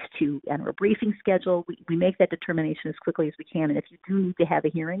needs to enter a briefing schedule? We make that determination as quickly as we can. And if you do need to have a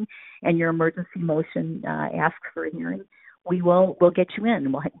hearing and your emergency motion asks for a hearing, we'll get you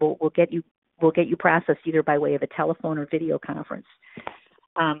in. We'll get you processed either by way of a telephone or video conference.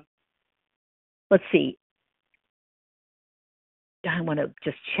 Let's see. I want to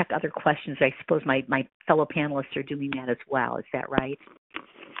just check other questions. I suppose my fellow panelists are doing that as well. Is that right?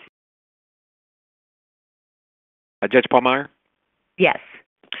 Judge Pallmeyer? Yes.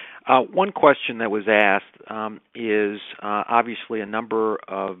 One question that was asked is obviously a number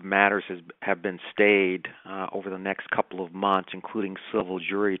of matters have been stayed over the next couple of months, including civil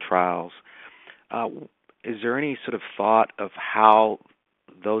jury trials. Is there any sort of thought of how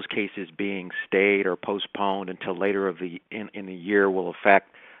those cases being stayed or postponed until later in the year will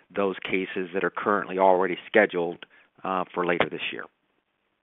affect those cases that are currently already scheduled for later this year?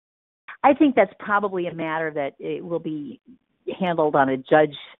 I think that's probably a matter that it will be handled on a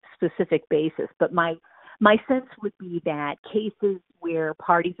judge-specific basis. But my sense would be that cases where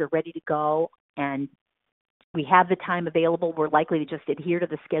parties are ready to go and we have the time available, we're likely to just adhere to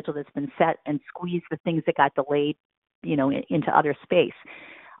the schedule that's been set and squeeze the things that got delayed, into other space.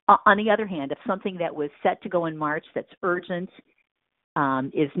 On the other hand, if something that was set to go in March that's urgent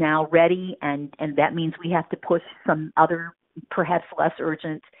is now ready, and that means we have to push some other perhaps less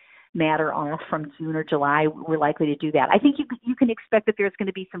urgent matter off from June or July, we're likely to do that. I think you can expect that there's going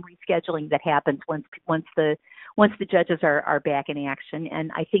to be some rescheduling that happens once the judges are back in action,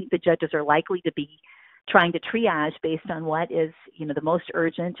 and I think the judges are likely to be trying to triage based on what is the most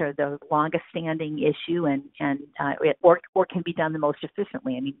urgent or the longest standing issue, or can be done the most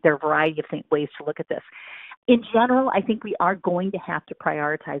efficiently. I mean, there are a variety of ways to look at this. In general, I think we are going to have to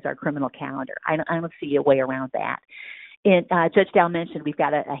prioritize our criminal calendar. I don't see a way around that. And Judge Dow mentioned we've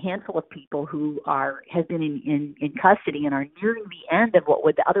got a handful of people who have been in custody and are nearing the end of what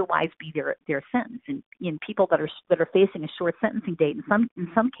would otherwise be their sentence, and people that are facing a short sentencing date in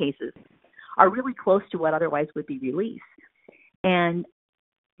some cases are really close to what otherwise would be released. And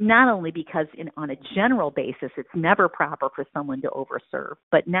not only because on a general basis it's never proper for someone to overserve,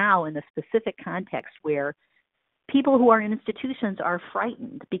 but now in a specific context where people who are in institutions are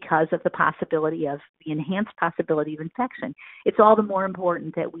frightened because of the enhanced possibility of infection. It's all the more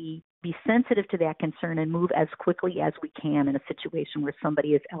important that we be sensitive to that concern and move as quickly as we can in a situation where somebody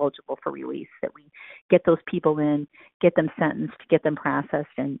is eligible for release, that we get those people in, get them sentenced, get them processed,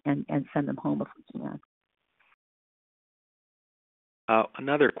 and send them home if we can.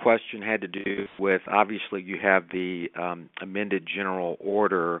 Another question had to do with, obviously you have the amended general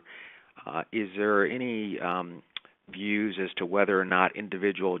order. Is there any views as to whether or not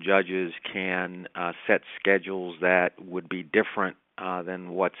individual judges can set schedules that would be different than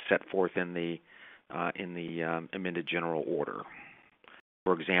what's set forth in the amended general order?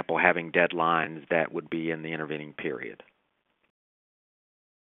 For example, having deadlines that would be in the intervening period.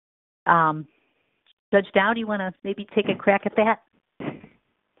 Judge Dow, do you want to maybe take a crack at that?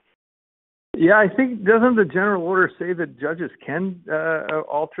 Yeah, I think, doesn't the general order say that judges can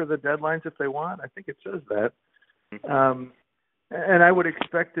alter the deadlines if they want? I think it says that. And I would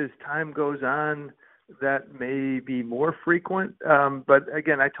expect as time goes on that may be more frequent. But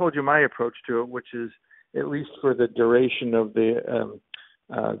again, I told you my approach to it, which is, at least for the duration of the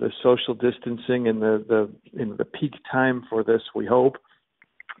social distancing and the peak time for this, we hope,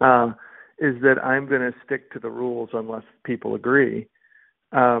 is that I'm going to stick to the rules unless people agree.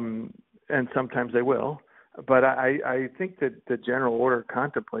 And sometimes they will. But I think that the general order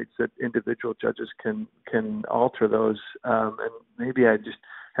contemplates that individual judges can alter those. And maybe I just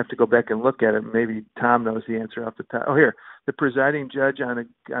have to go back and look at it. Maybe Tom knows the answer off the top. Oh, here. The presiding judge on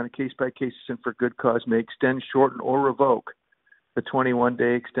a case-by-case and for good cause may extend, shorten, or revoke the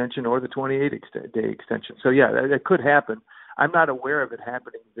 21-day extension or the 28-day extension. So, yeah, that could happen. I'm not aware of it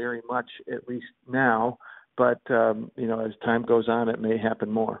happening very much, at least now. But, as time goes on, it may happen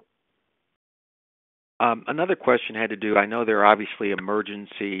more. Another question had to do, I know there are obviously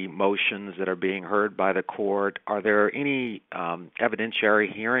emergency motions that are being heard by the court. Are there any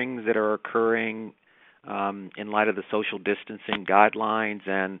evidentiary hearings that are occurring in light of the social distancing guidelines?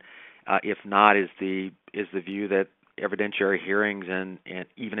 And if not, is the view that evidentiary hearings and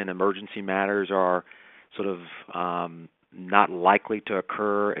even in emergency matters are sort of not likely to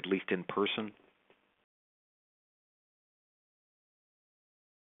occur, at least in person?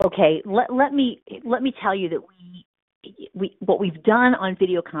 Okay, let me tell you that we what we've done on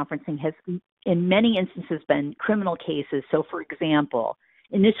video conferencing has in many instances been criminal cases. So, for example,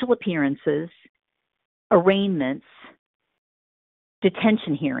 initial appearances, arraignments,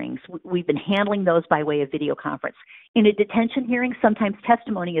 detention hearings. We've been handling those by way of video conference. In a detention hearing, sometimes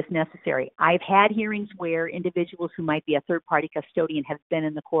testimony is necessary. I've had hearings where individuals who might be a third-party custodian have been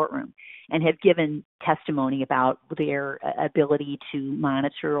in the courtroom and have given testimony about their ability to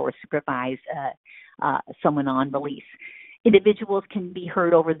monitor or supervise someone on release. Individuals can be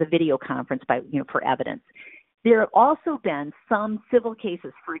heard over the video conference by, for evidence. There have also been some civil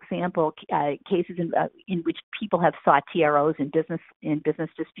cases, for example, cases in which people have sought TROs in business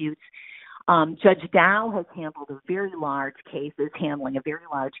disputes. Judge Dow has handled a very large case, is handling a very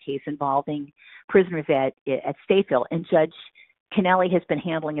large case involving prisoners at Seyfarth, and Judge Kennelly has been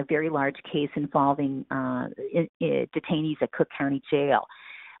handling a very large case involving detainees at Cook County Jail.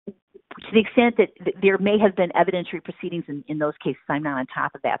 To the extent that there may have been evidentiary proceedings in those cases, I'm not on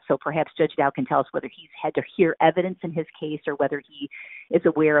top of that. So perhaps Judge Dow can tell us whether he's had to hear evidence in his case or whether he is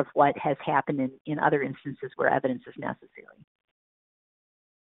aware of what has happened in other instances where evidence is necessary.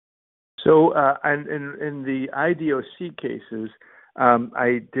 So in the IDOC cases,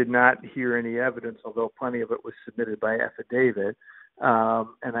 I did not hear any evidence, although plenty of it was submitted by affidavit.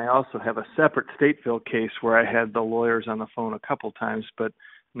 And I also have a separate Stateville case where I had the lawyers on the phone a couple times, but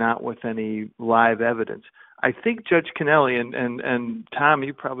not with any live evidence. I think Judge Kennelly, and Tom,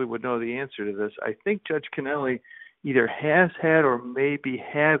 you probably would know the answer to this. I think Judge Kennelly either has had or may be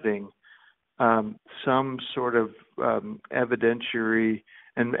having some sort of evidentiary,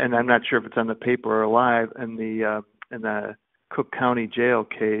 and I'm not sure if it's on the paper or live, in the Cook County Jail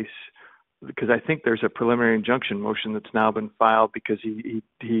case, because I think there's a preliminary injunction motion that's now been filed because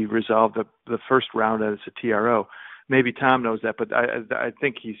he resolved the first round as a TRO. Maybe Tom knows that, but I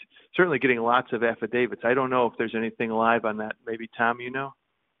think he's certainly getting lots of affidavits. I don't know if there's anything live on that. Maybe Tom, you know?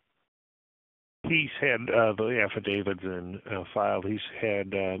 He's had the affidavits filed. He's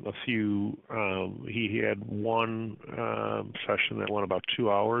had a few. He had one session that went about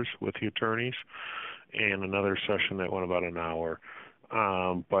 2 hours with the attorneys, and another session that went about an hour.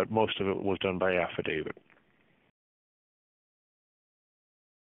 But most of it was done by affidavit.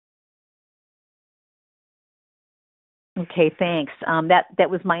 Okay, thanks. That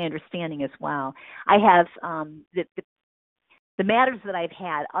was my understanding as well. I have the matters that I've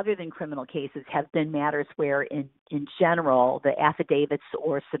had, other than criminal cases, have been matters where, in general, the affidavits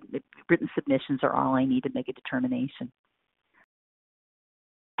or written submissions are all I need to make a determination.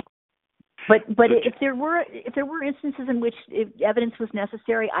 But if there were instances in which evidence was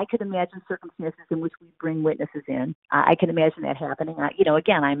necessary, I could imagine circumstances in which we bring witnesses in. I can imagine that happening.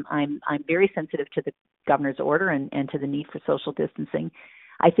 Again, I'm very sensitive to the governor's order and to the need for social distancing.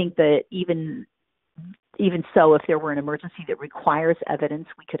 I think that even so, if there were an emergency that requires evidence,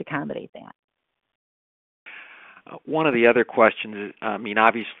 we could accommodate that. One of the other questions,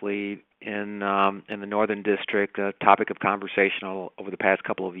 obviously in the Northern District, a topic of conversation over the past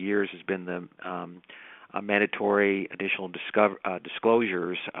couple of years has been the mandatory additional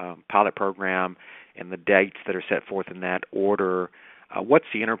disclosures pilot program and the dates that are set forth in that order. What's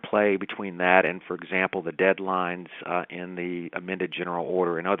the interplay between that and, for example, the deadlines in the amended general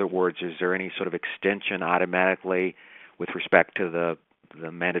order? In other words, is there any sort of extension automatically with respect to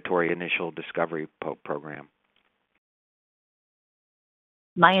the mandatory initial discovery program?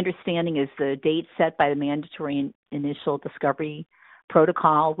 My understanding is the date set by the mandatory initial discovery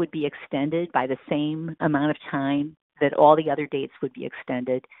protocol would be extended by the same amount of time that all the other dates would be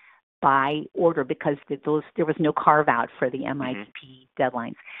extended by order, because there was no carve-out for the MIDP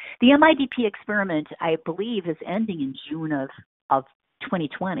deadlines. The MIDP experiment, I believe, is ending in June of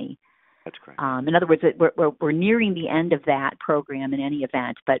 2020. That's correct. In other words, we're nearing the end of that program in any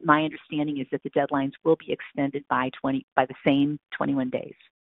event, but my understanding is that the deadlines will be extended by the same 21 days.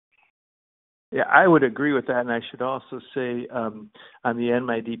 Yeah, I would agree with that, and I should also say on the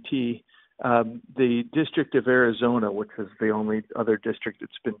NMIDP, the District of Arizona, which is the only other district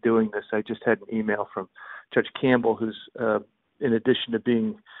that's been doing this, I just had an email from Judge Campbell, who's, in addition to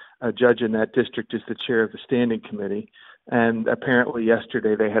being a judge in that district, is the chair of the standing committee. And apparently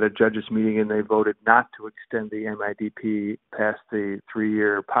yesterday they had a judges meeting and they voted not to extend the MIDP past the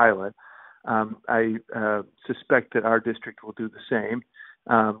 3-year pilot. I suspect that our district will do the same.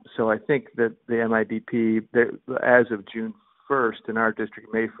 So I think that the MIDP, as of June 1st in our district,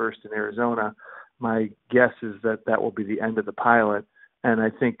 May 1st in Arizona, my guess is that will be the end of the pilot. And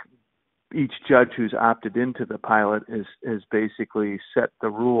I think each judge who's opted into the pilot is basically set the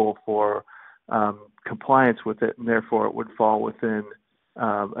rule for compliance with it, and therefore it would fall within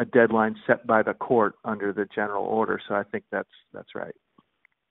a deadline set by the court under the general order. So I think that's right.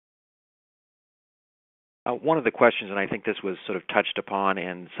 One of the questions, and I think this was sort of touched upon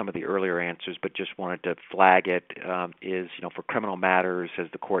in some of the earlier answers, but just wanted to flag it, is, for criminal matters, has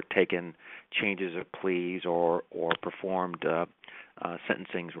the court taken changes of pleas or performed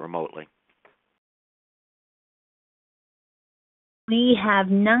sentencings remotely? We have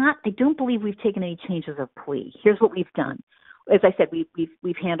not. I don't believe we've taken any changes of plea. Here's what we've done. As I said,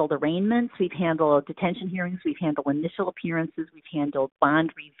 we've handled arraignments, we've handled detention hearings, we've handled initial appearances, we've handled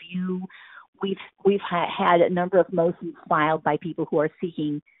bond review. We've had a number of motions filed by people who are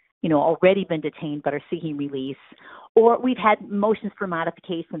seeking, already been detained but are seeking release, or we've had motions for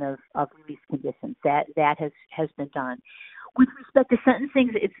modification of release conditions. That has been done. With respect to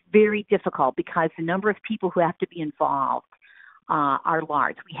sentencing, it's very difficult because the number of people who have to be involved are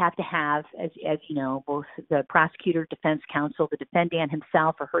large. We have to have, as you know, both the prosecutor, defense counsel, the defendant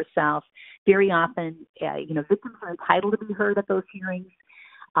himself or herself. Very often, victims are entitled to be heard at those hearings.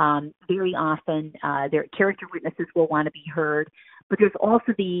 Very often, their character witnesses will want to be heard. But there's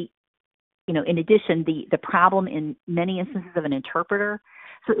also in addition, the problem in many instances of an interpreter.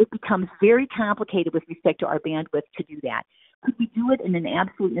 So it becomes very complicated with respect to our bandwidth to do that. Could we do it in an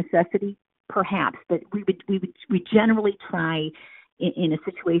absolute necessity? Perhaps, but we generally try in a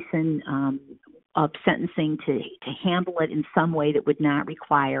situation of sentencing to handle it in some way that would not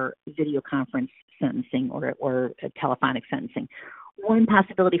require video conference sentencing or telephonic sentencing. One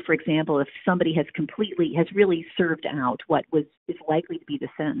possibility, for example, if somebody has really served out what is likely to be the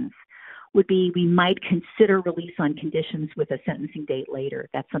sentence, would be we might consider release on conditions with a sentencing date later.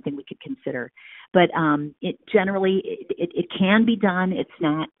 That's something we could consider. But it can be done. It's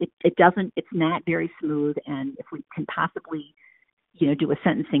not very smooth. And if we can possibly, do a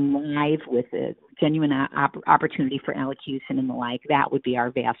sentencing live with a genuine opportunity for elocution and the like, that would be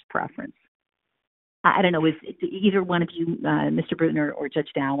our vast preference. I don't know, is either one of you, Mr. Bruton or Judge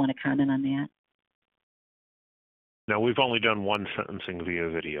Dow, want to comment on that? No, we've only done one sentencing via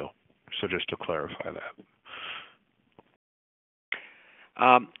video. So just to clarify that.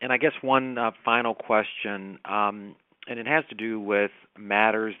 And I guess one final question, and it has to do with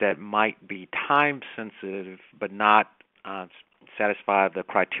matters that might be time sensitive but not satisfy the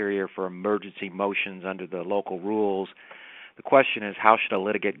criteria for emergency motions under the local rules. The question is, how should a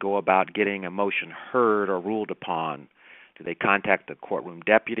litigant go about getting a motion heard or ruled upon? Do they contact the courtroom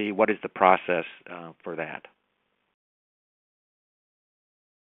deputy? What is the process for that?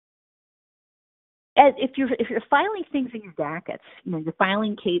 If you're filing things in your dockets, you're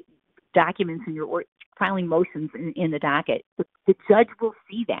filing documents and you're filing motions in the docket, the judge will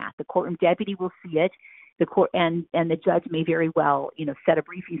see that. The courtroom deputy will see it. The court and the judge may very well, set a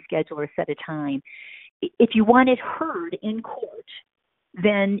briefing schedule or set a time. If you want it heard in court,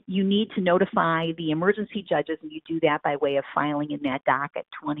 then you need to notify the emergency judges, and you do that by way of filing in that docket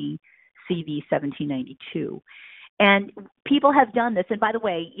 20 CV 1792. And people have done this. And by the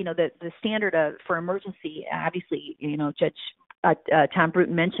way, the standard for emergency, obviously, Judge Tom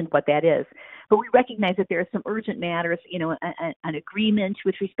Bruton mentioned what that is. But we recognize that there are some urgent matters, an agreement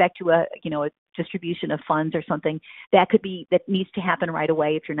with respect to a distribution of funds or something that needs to happen right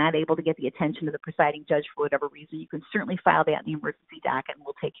away. If you're not able to get the attention of the presiding judge for whatever reason, you can certainly file that in the emergency docket, and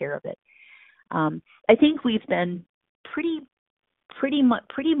we'll take care of it. I think we've been pretty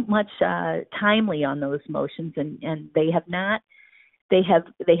much timely on those motions, and they have not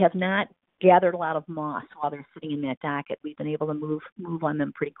gathered a lot of moss while they're sitting in that docket. We've been able to move on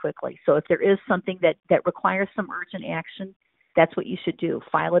them pretty quickly. So if there is something that requires some urgent action, that's what you should do.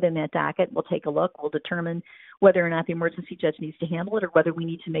 File it in that docket. We'll take a look. We'll determine whether or not the emergency judge needs to handle it, or whether we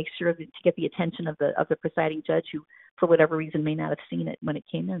need to make sure to get the attention of the presiding judge, who, for whatever reason, may not have seen it when it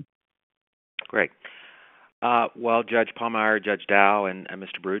came in. Great. Well, Judge Palmeyer, Judge Dow, and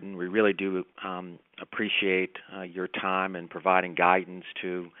Mr. Bruton, we really do appreciate your time in providing guidance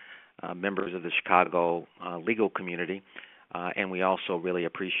to members of the Chicago legal community, and we also really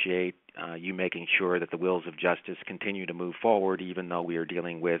appreciate you making sure that the wheels of justice continue to move forward, even though we are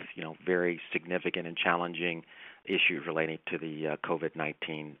dealing with very significant and challenging issues relating to the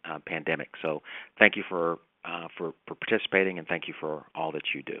COVID-19 pandemic. So, thank you for participating, and thank you for all that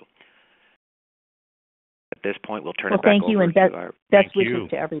you do. At this point, we'll turn it back over to our... Best wishes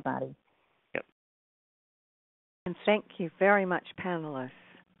to everybody. Yep. And thank you very much, panelists.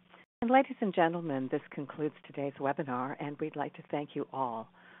 And ladies and gentlemen, this concludes today's webinar, and we'd like to thank you all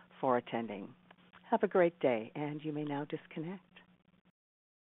for attending. Have a great day, and you may now disconnect.